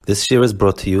This year is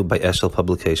brought to you by Eshel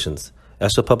Publications.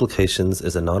 Eshel Publications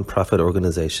is a non-profit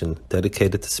organization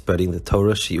dedicated to spreading the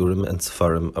Torah, Shiurim, and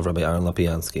Sefarim of Rabbi Aaron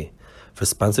Lapiansky. For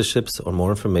sponsorships or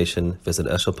more information, visit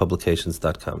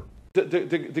eshelpublications.com. The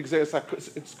Gzeis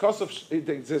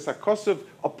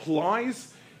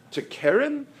applies to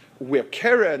Keren, where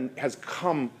Keren has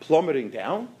come plummeting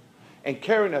down, and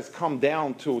Keren has come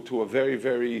down to a very,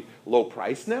 very low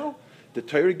price now. The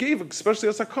Torah gave, especially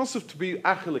as a Kosov, to be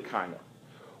Achilikaina.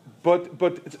 But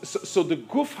so the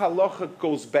Guf Halacha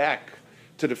goes back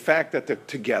to the fact that they're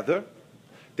together,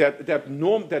 that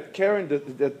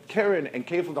Keren and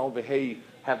Kefil Dal Vehei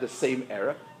have the same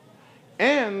era,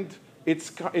 and it's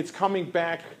coming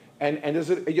back and there's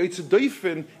a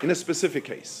doifin in a specific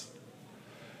case.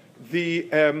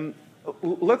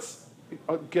 Let's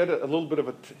get a little bit of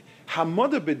a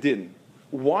Hamada Bedin.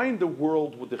 Why in the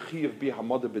world would the Chiyuv be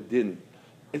Hamada Bedin?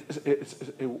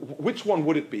 Which one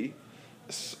would it be?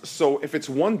 So if it's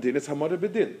one din, it's Hamada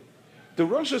Bedin. The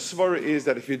Rosh Svara is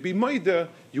that if you'd be Maida,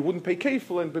 you wouldn't pay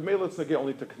Kefil, and B'meila it's nageh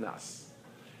only to Knas.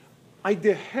 I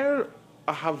deher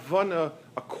a Havana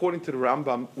according to the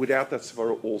Rambam without that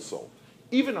Svara also,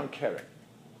 even on Keren.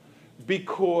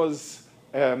 Because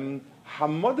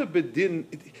Hamada Bedin,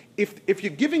 if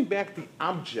you're giving back the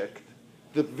object,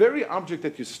 the very object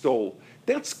that you stole,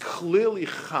 that's clearly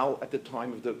Chal at the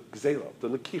time of the Gzela, the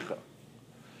Lekicha.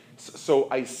 So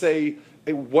I say,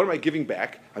 hey, what am I giving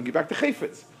back? I'm giving back the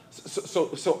Chayfetz.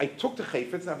 So I took the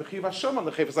Chayfetz, and I have a Chiv Hashem on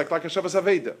the Chayfetz, like a Shabbos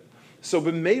Aveda. So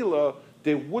b'meila,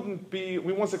 there wouldn't be,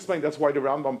 we once explained that's why the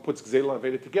Rambam puts Gzela and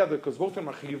Aveda together, because both of them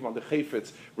are Chiv on the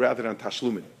Chayfetz rather than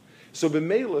Tashlumin. So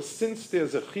b'meila, since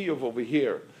there's a Chiv over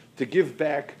here to give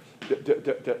back the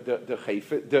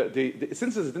Chayfetz,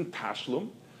 since it's in Tashlum,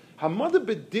 Hamada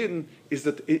Bedin is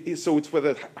that, so it's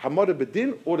whether Hamada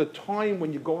Bedin or the time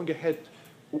when you're going ahead,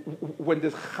 when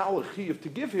there's Chal Chiv to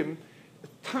give him,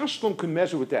 Tashlum can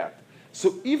measure with that.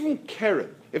 So even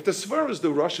Keren, if the Svara is the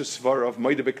Rosh Svara of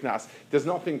Maida B'Knas, there's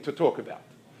nothing to talk about.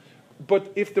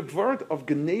 But if the word of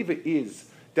Geneva is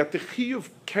that the Chiyuv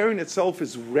Keren itself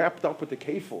is wrapped up with the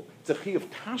Kefil, it's a Chiyuv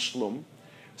Tashlum,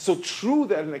 so true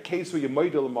that in a case where you're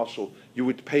Maida L'Mashal, you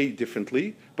would pay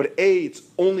differently, but it's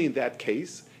only in that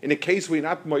case. In a case where you're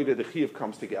not Maida, the Chiyuv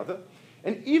comes together.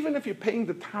 And even if you're paying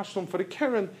the Tashlum for the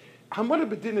Keren, Hamada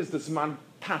Bedin is the Zman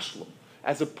Tashlum,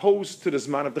 as opposed to the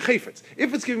Zman of the Chayfetz.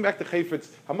 If it's giving back the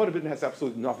Chayfetz, Hamada Bedin has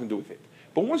absolutely nothing to do with it.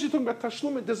 But once you're talking about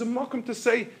Tashlum, there's a makom to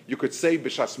say, you could say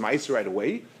B'Shas Mais right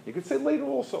away, you could say later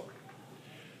also.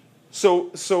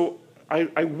 So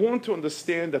I want to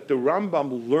understand that the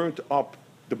Rambam learned up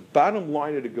the bottom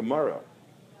line of the Gemara.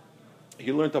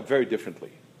 He learned up very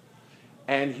differently.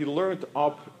 And he learned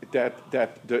up that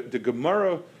the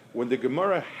Gemara, when the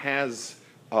Gemara has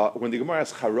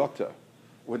charata,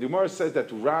 when the Gemara says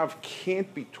that Rav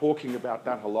can't be talking about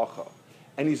that halacha,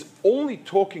 and he's only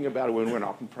talking about it when we're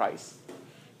up in price.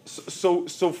 So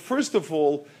first of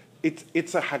all,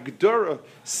 it's a hagdara,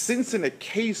 since in a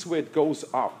case where it goes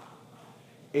up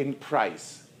in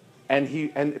price, and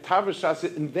Tavashas,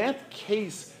 in that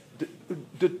case,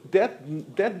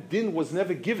 that din was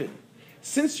never given.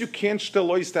 Since you can't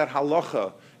shtelois that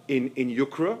halacha in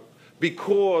Yukra,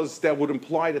 because that would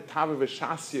imply that Tava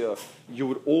V'Shasya, you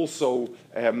would also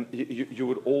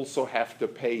have to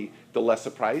pay the lesser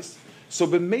price. So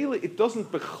b'meila, it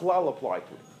doesn't bechlal apply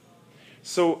to it.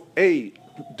 So the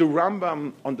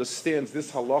Rambam understands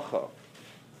this halacha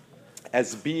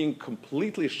as being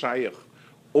completely shaykh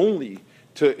only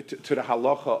to the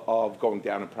halacha of going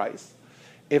down in price.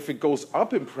 If it goes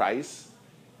up in price,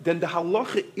 then the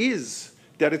halacha is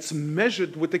that it's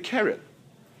measured with the keren.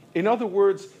 In other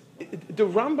words, the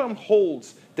Rambam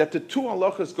holds that the two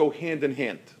halachas go hand in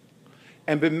hand,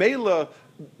 and b'meila,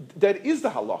 that is the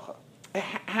halacha.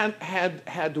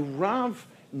 Had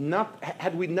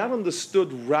we not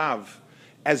understood Rav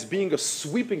as being a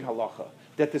sweeping halacha,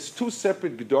 that there's two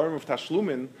separate gedarim of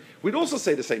tashlumin, we'd also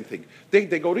say the same thing.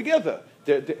 They go together,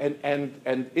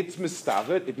 and it's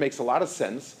mistavet. It makes a lot of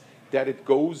sense that it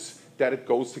goes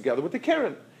together with the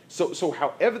keren. So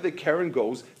however the Keren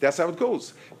goes, that's how it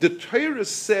goes. The Torah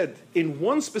said in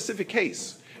one specific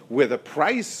case where the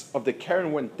price of the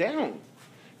Keren went down,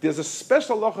 there's a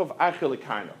special halacha of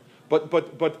achilikaina. But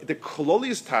the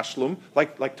Klalli is tashlum,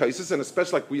 like Taisus, and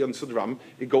especially like we understood Ram,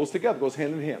 it goes together, goes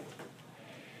hand in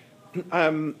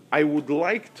hand. I would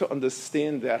like to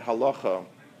understand that halacha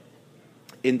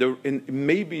in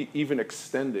maybe even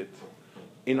extend it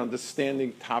in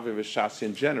understanding Tavi V'Shasi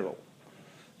in general.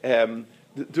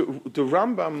 The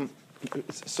Rambam,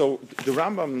 so the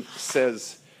Rambam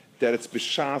says that it's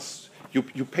b'shas.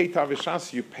 You pay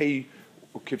Tavishas, you pay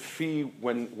Ukidfi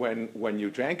when you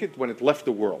drank it, when it left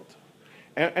the world.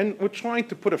 And we're trying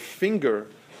to put a finger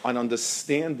on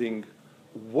understanding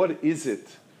what is it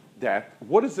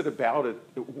about it,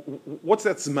 what's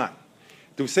that zman?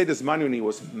 Do we say the zman when he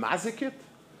was mazikit?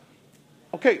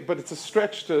 Okay, but it's a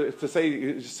stretch to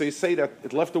say, so you say that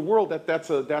it left the world, that's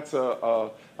a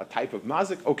type of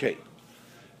mazik? Okay.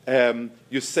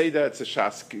 You say that it's a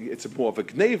shas, it's more of a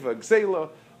gneva, gzela.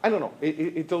 I don't know.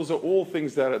 Those are all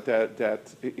things that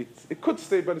it could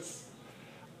stay, but it's.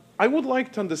 I would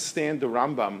like to understand the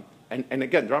Rambam, and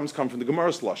again, the Rambams come from the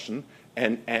Gemara's lashon,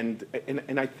 and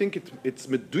I think it's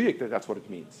meduyik that's what it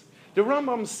means. The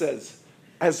Rambam says,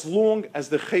 as long as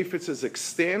the chayfetz is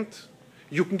extant,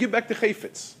 you can give back the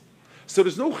chayfetz. So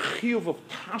there's no chiyuv of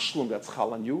tashlum that's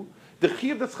chal on you. The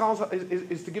chiyuv that's chal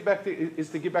is to give back the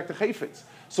chayfetz.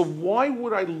 So why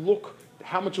would I look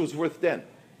how much it was worth then?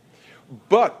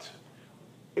 But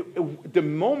the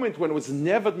moment when it was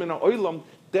nevad min ha'olam,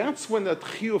 that's when the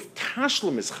chiyuv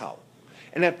tashlum is chal.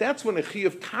 And if that's when the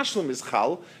chiyuv tashlum is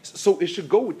chal, so it should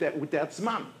go with that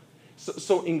zman.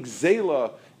 So in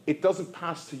gzela, it doesn't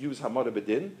pass to use hamada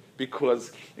bedin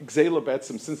because gzela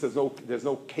betzim, since there's no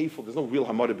kefil, there's no real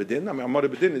hamada bedin. I mean, hamada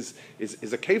bedin is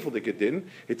a kefil de gedin.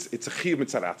 It's a chiyuv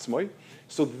mitzaratzmoi.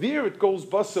 So there it goes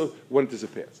basa when it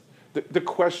disappears. The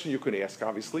question you can ask,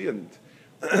 obviously, and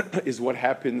is what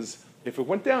happens if it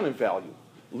went down in value.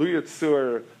 Lu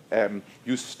Yitzur,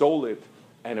 you stole it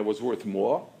and it was worth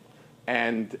more,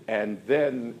 and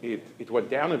then it went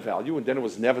down in value, and then it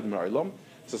was never Marilam.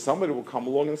 So somebody will come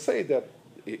along and say that,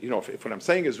 if what I'm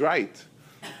saying is right,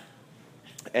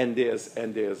 and this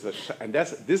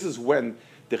is when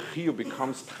the chiyuv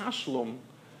becomes tashlum.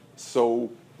 So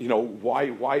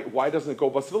why doesn't it go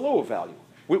bust the lower value?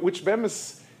 Which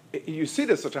bemis, you see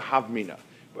there's such a havmina.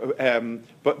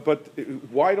 But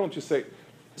why don't you say?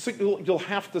 So you'll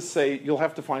have to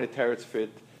find a teretz fit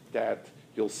that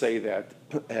you'll say that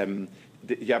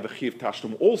you have a chiyuv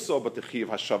tashlum also, but the chiyuv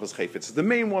hashavas chayfetz is the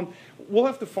main one. We'll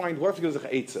have to give us a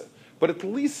eitzah. But at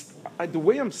least the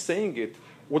way I'm saying it,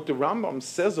 what the Rambam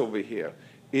says over here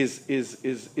is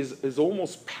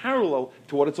almost parallel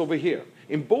to what it's over here.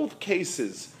 In both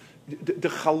cases, the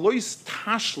chalois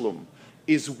tashlum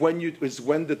is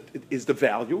the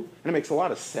value, and it makes a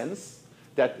lot of sense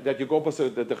that you go past the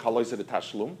chalois of the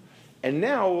tashlum, and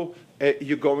now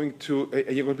you're going to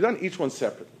be done each one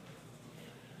separately.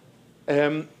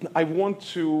 I want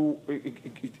to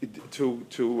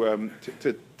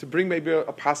bring maybe a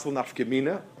pasal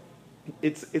nafkemina.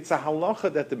 It's a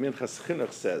halacha that the Minchas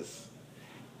Chinuch says.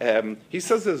 He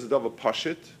says there's a davar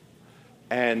pashit,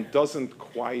 and doesn't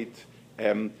quite.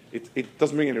 It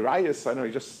doesn't bring any rayas. I know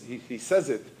he says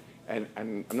it, and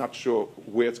I'm not sure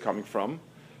where it's coming from,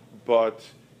 but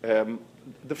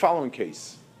the following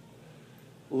case.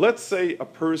 Let's say a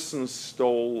person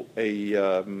stole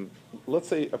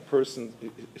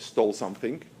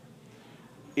something.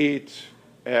 It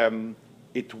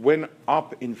went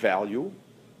up in value,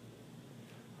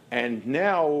 and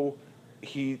now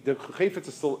the chayfetz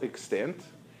is still extant,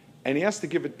 and he has to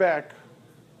give it back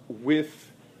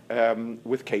with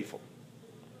kefil.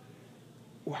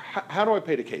 How do I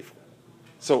pay the kefil?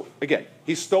 So again,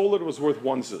 he stole it; it was worth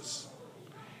one zuz.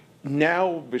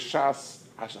 Now b'shas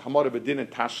hamara b'din and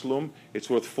tashlum, it's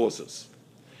worth 4 zuz.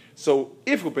 So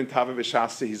if Ubin Tava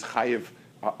Vishasa, he's chayiv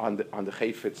on the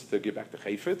chayfetz to give back the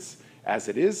chayfetz as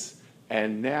it is,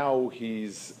 and now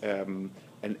he's giving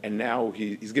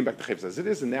back the chayfetz as it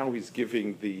is, and now he's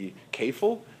giving the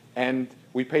kefil, and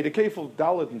we pay the kefil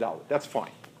dalet and dalet. That's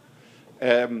fine.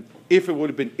 If it would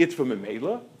have been it from a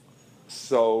mela,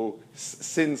 so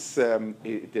since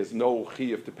there's no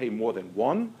chiyuv to pay more than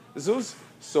 1 zuz,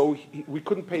 so we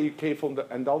couldn't pay kefil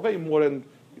and dalvei more than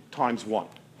times 1.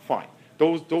 Fine.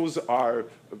 Those are.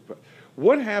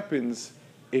 What happens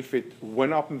if it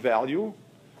went up in value,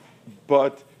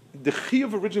 but the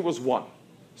chiyuv originally was 1?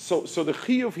 So the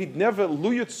chiyuv, he'd never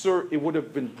lu yitzur, it would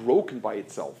have been broken by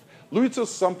itself. Lu yitzur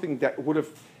is something that would have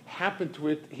happened to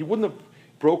it. He wouldn't have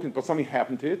broken, but something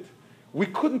happened to it. We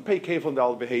couldn't pay kefil and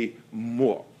dalvei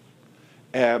more.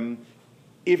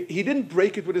 If he didn't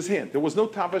break it with his hand, there was no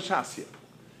tavashasya.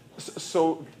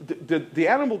 So the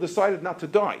animal decided not to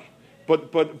die.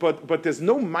 But there's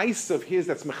no maisa of his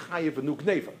that's mechayev and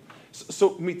gneva.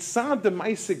 So mitzad the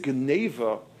maisa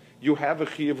gneva, you have a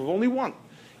chiyav of only 1.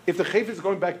 If the chayv is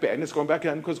going back be'en, it's going back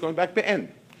be'en because it's going back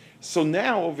be'en. So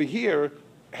now over here,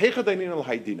 heichadainin al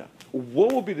haydina.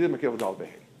 What will be the mechayev dal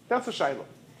be'en? That's a shayla.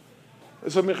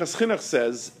 So Minchas Chinuch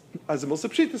says, as a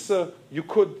milsapshitasa, you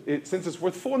could, since it's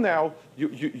worth 4 now,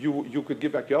 you could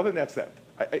give back the other, and that's that.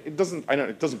 It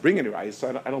doesn't bring any rise,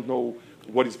 so I don't know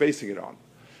what he's basing it on.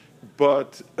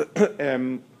 But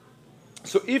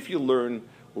so if you learn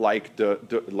like the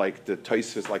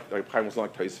Tosfos, like Chaim was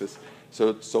like Tosfos,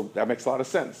 so that makes a lot of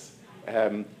sense.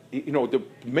 The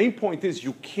main point is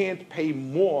you can't pay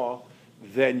more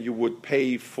than you would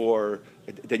pay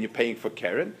than you're paying for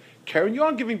Karen. Karen, you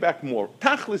are giving back more.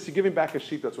 Tachlis, you're giving back a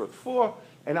sheep that's worth 4,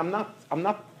 and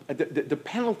the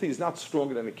penalty is not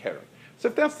stronger than a Karen. So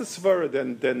if that's the svara,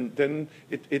 then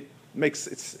it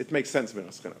makes sense.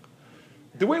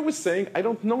 The way we're saying, I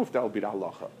don't know if that'll be the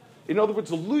halacha. In other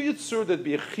words, a lu yitzur that'd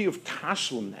be a chi of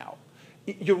tashlum now.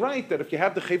 You're right that if you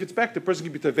have the chayfetz back, the person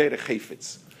can be tavei the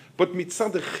chayfetz. But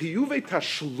mitzad the chiyuvei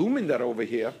tashlum in that over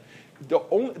here,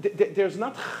 there's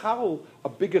not chal a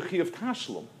bigger chi of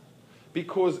tashlum.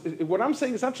 Because what I'm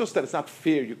saying is not just that it's not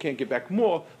fair, you can't get back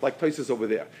more, like Tosfos over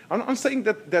there. I'm saying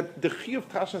that the chi of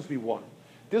tashlum has to be one.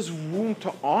 There's room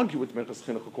to argue with Minchas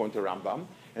Chinuch according to Rambam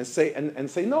and say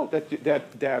no,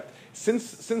 that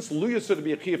since lu yitzur to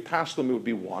be a chi of tashlum, it would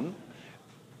be 1.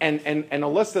 And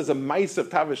unless there's a mice of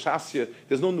tavish asya,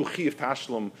 there's no nuchi of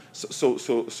tashlum, so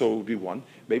it would be 1.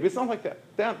 Maybe it's not like that.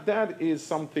 That is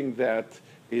something that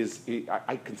is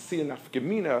I can see enough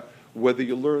gemina whether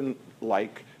you learn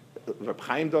like Reb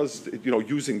Chaim does,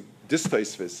 using this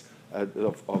Tosfos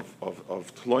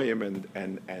of Tloyim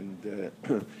and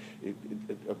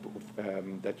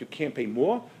that you can't pay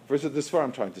more versus this far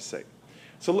I'm trying to say.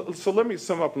 So let me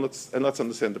sum up and let's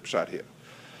understand the pshat here.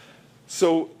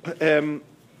 So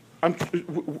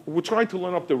we're trying to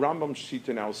learn up the Rambam Shita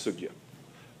in our sugya.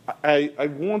 I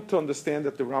want to understand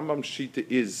that the Rambam Shita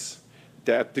is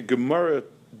that the Gemara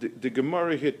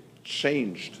here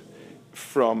changed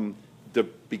from the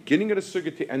beginning of the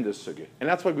sugya to the end of the sugya, and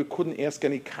that's why we couldn't ask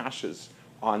any kashas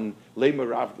on Lema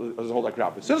Rabbah, doesn't hold like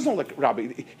Rabbah. So it doesn't hold like Rabbah.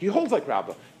 He holds like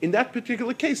Rabbah. In that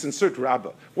particular case, insert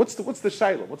Rabbah. What's the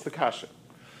shayla? What's the kasha?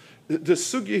 The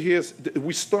sugya here is,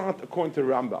 we start according to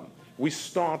Rambam. We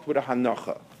start with a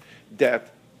hanacha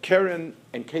that Keren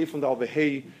and Kefon Dal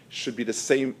Vehei should be the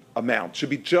same amount, should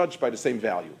be judged by the same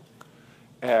value.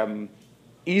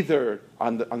 Either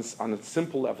on a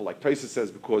simple level, like Tosfos says,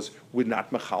 because we're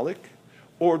not mechalik,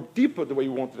 or deeper, the way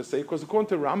you wanted to say, because according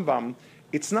to Rambam,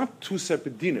 it's not 2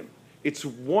 separate dinim. It's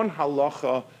one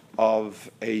halacha of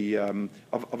a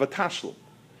tashlum.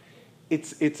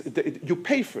 You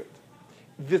pay for it.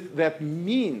 That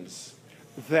means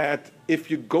that if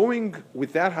you're going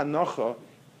with that hanacha,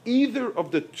 either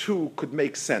of the two could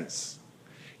make sense.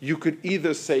 You could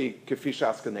either say kefish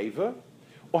askaneva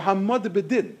or hamad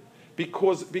bedin,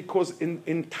 because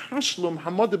in tashlum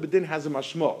hamad bedin has a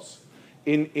mashmos.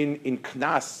 In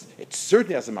knas it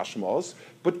certainly has a mashmos,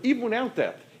 but even without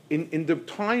that, in the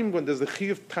time when there's a chi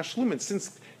of tashlum, and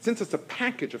since it's a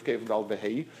package of kevod al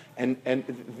vehei, and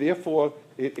therefore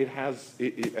it has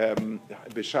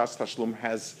b'shas tashlum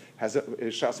has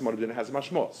shas hamad bedin has a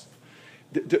mashmos.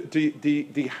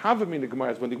 The Havam in the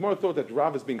Gemara is when the Gemara thought that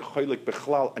Rav is being chaylik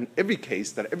bechlal in every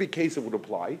case, that every case it would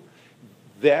apply,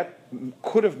 that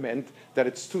could have meant that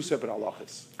it's 2 separate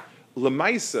halachas.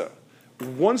 Lemaisa,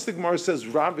 once the Gemara says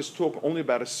Rav is talking only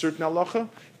about a certain halacha,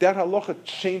 that halacha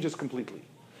changes completely.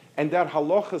 And that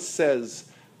halacha says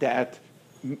that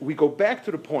we go back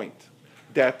to the point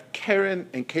that Keren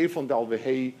and Kefon Dal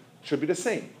Vehei should be the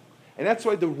same. And that's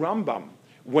why the Rambam,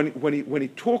 when he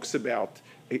talks about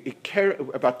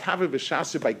Tava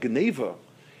V'Shasa by Geneva,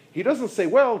 he doesn't say,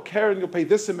 well, Karen, you'll pay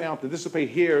this amount, and this will pay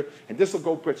here, and this will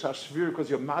go per Shashvir because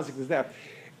your mazik is that.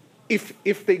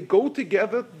 If they go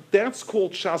together, that's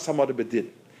called Shas Hamad Bedin.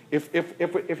 If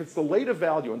it's the later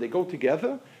value and they go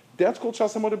together, that's called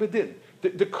Shas Hamad Bedin.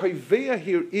 The kaiveya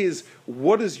here is,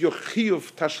 what is your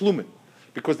chiyuv tashlumin?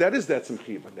 Because that's some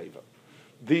chiyuv Geneva.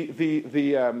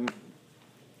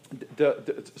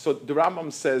 So the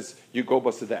Rambam says you go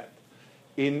bust to that.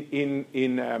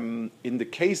 In the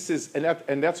cases,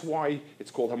 and that's why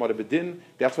it's called Hamad Bedin.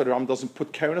 That's why the Rambam doesn't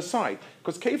put Karen aside,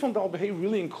 because Kefon Dal Vehei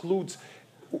really includes.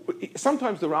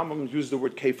 Sometimes the Rambam uses the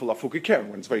word Kefal Afuka Karen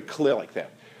when it's very clear like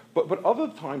that, but other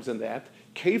times than that,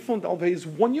 Kefon Dal Vehei is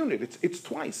one unit. It's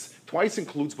twice. Twice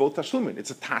includes both tashlumin.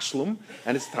 It's a tashlum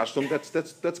and it's a tashlum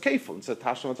that's Kefon. It's a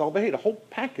tashlum that's Dal Vehei. The whole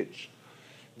package.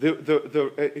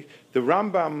 The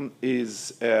Rambam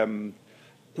is.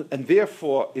 And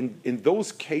therefore, in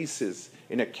those cases,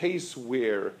 in a case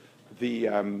where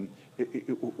in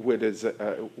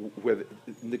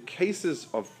the cases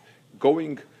of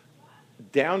going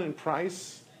down in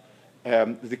price,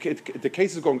 the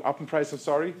cases going up in price,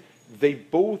 they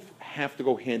both have to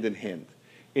go hand in hand.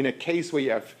 In a case where you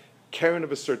have Karen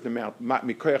of a certain amount,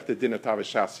 mikoyach the din of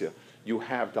Tavashasya, you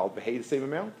have Dal Vehei the same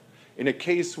amount. In a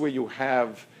case where you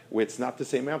have where it's not the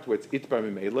same amount, where it's itbar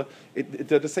mimela,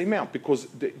 they're the same amount because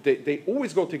they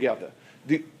always go together.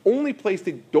 The only place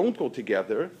they don't go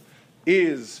together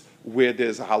is where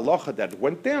there's a halacha that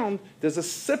went down. There's a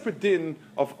separate din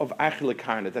of achile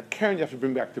karna, that karen you have to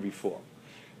bring back to before.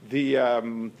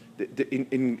 In the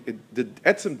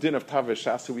etzem din of Tav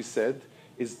Shasa, we said,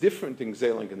 is different in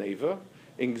Gzela and Geneva.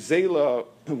 In Gzela,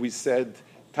 we said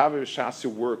Tav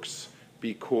Shasa works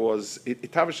because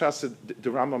Tav Shasa, the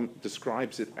Rambam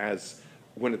describes it as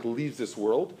when it leaves this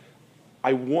world.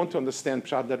 I want to understand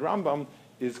Pshat that Rambam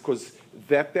is because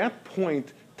at that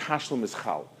point, Tashlum is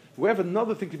Chal. We have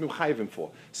another thing to be Mechayivim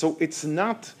for. So it's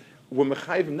not, we're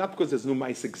Mechayivim not because there's no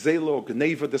Maisik Gzela or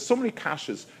Geneva. There's so many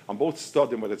kashas on both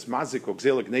studim, whether it's Mazik or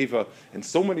Gzela, Geneva, and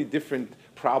so many different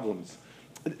problems.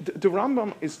 The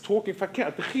Rambam is talking, the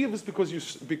Chiyuv is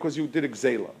because you did a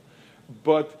Gzela.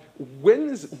 But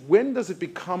when does it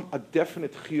become a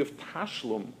definite Chiyuv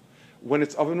Tashlum when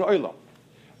it's Avinu Olam?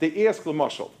 They ask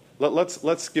Lamashal.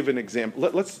 Let's give an example. I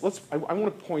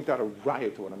want to point out a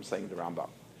riot to what I'm saying, the Rambam.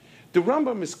 The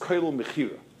Rambam is Koil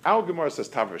Mechira. Our Gemara says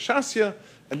Tav Shasya,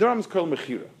 and the Rambam is Koil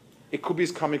Mechira. It could be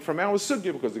coming from our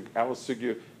Sugya, because our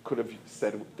Sugya could have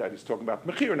said that he's talking about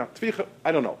Mechira, not Tvicha.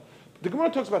 I don't know. The Gemara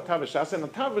talks about Tav Shasya, and on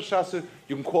Tav Shasya,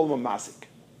 you can call him a Mazik.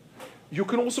 You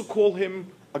can also call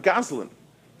him a Gazlan.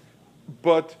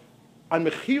 But on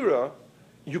Mechira,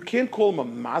 you can't call him a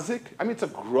mazik. I mean, it's a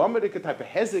grammatic type of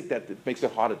hezek that it makes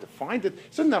it harder to find it.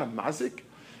 It's not a mazik.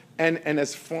 And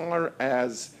as far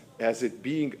as it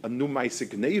being a new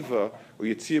maisik neva or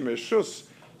yitzir meshus,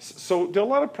 so there are a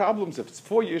lot of problems. If it's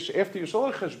 4 years after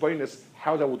Yisrael cheshbonis,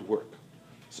 how that would work.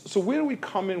 So where do we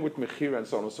come in with mechira and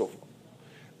so on and so forth?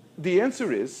 The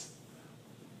answer is,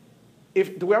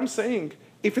 the way I'm saying,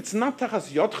 if it's not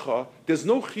tachas yodcha, there's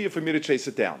no chiyah for me to chase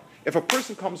it down. If a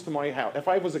person comes to my house, if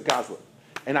I was a gazlan,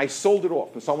 and I sold it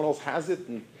off, and someone else has it,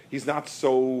 and he's not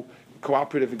so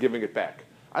cooperative in giving it back,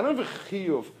 I don't have a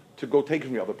chiyuv to go take it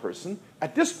from the other person.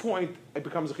 At this point, it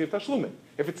becomes a chiyuv tashlumin.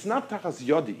 If it's not tachas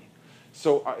yodi,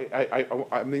 so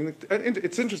I mean,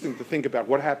 it's interesting to think about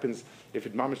what happens if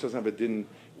it mamish doesn't have a din,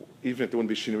 even if there wouldn't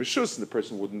be shinu rishus, and the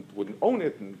person wouldn't own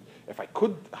it, and if I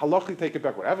could halachically take it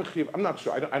back, would I have a chiyuv? I'm not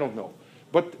sure. I don't know.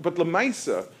 But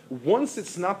lemaisa, once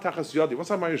it's not tachas yodi, once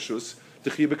I'm rishus,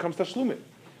 the chiyuv becomes tashlumin.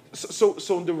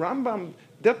 So in the Rambam,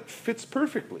 that fits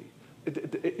perfectly.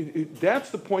 That's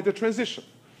the point of transition.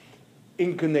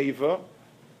 In Geneva,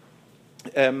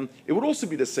 it would also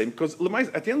be the same, because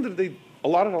at the end of the day, a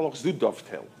lot of halachas do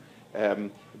dovetail.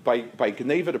 By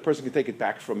Geneva, the person can take it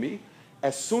back from me.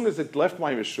 As soon as it left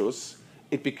my rishus,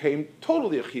 it became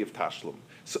totally a chiyuv tashlum.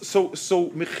 So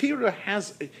Mechira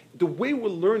has, the way we're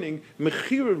learning,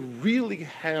 Mechira really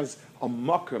has a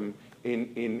makam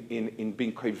in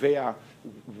being koveya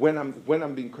when I'm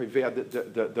being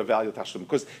koveya the value of tashlum,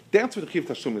 because that's what the chiyuv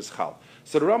tashlum is chal.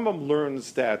 So the Rambam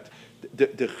learns that the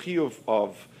chiyuv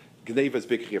of Geneva is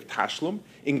big chiyuv tashlum.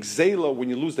 In Gzela, when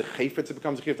you lose the chayfetz, it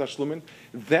becomes a chiyuv tashlumin.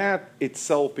 That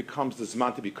itself becomes the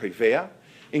zman to be koveya.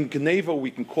 In Geneva,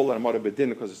 we can call it a mara bedin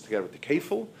because it's together with the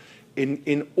kefil.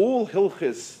 In all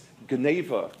hilchis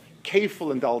Geneva,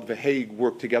 kefil and dal v'heig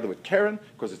work together with keren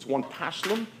because it's one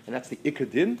tashlum, and that's the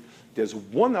ikadin. There's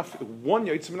one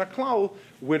yotzim in a klal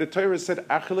where the Torah said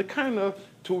achile karna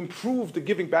to improve the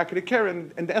giving back of the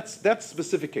keren, and that's a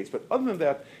specific case. But other than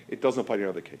that, it doesn't apply to any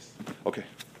other case. Okay.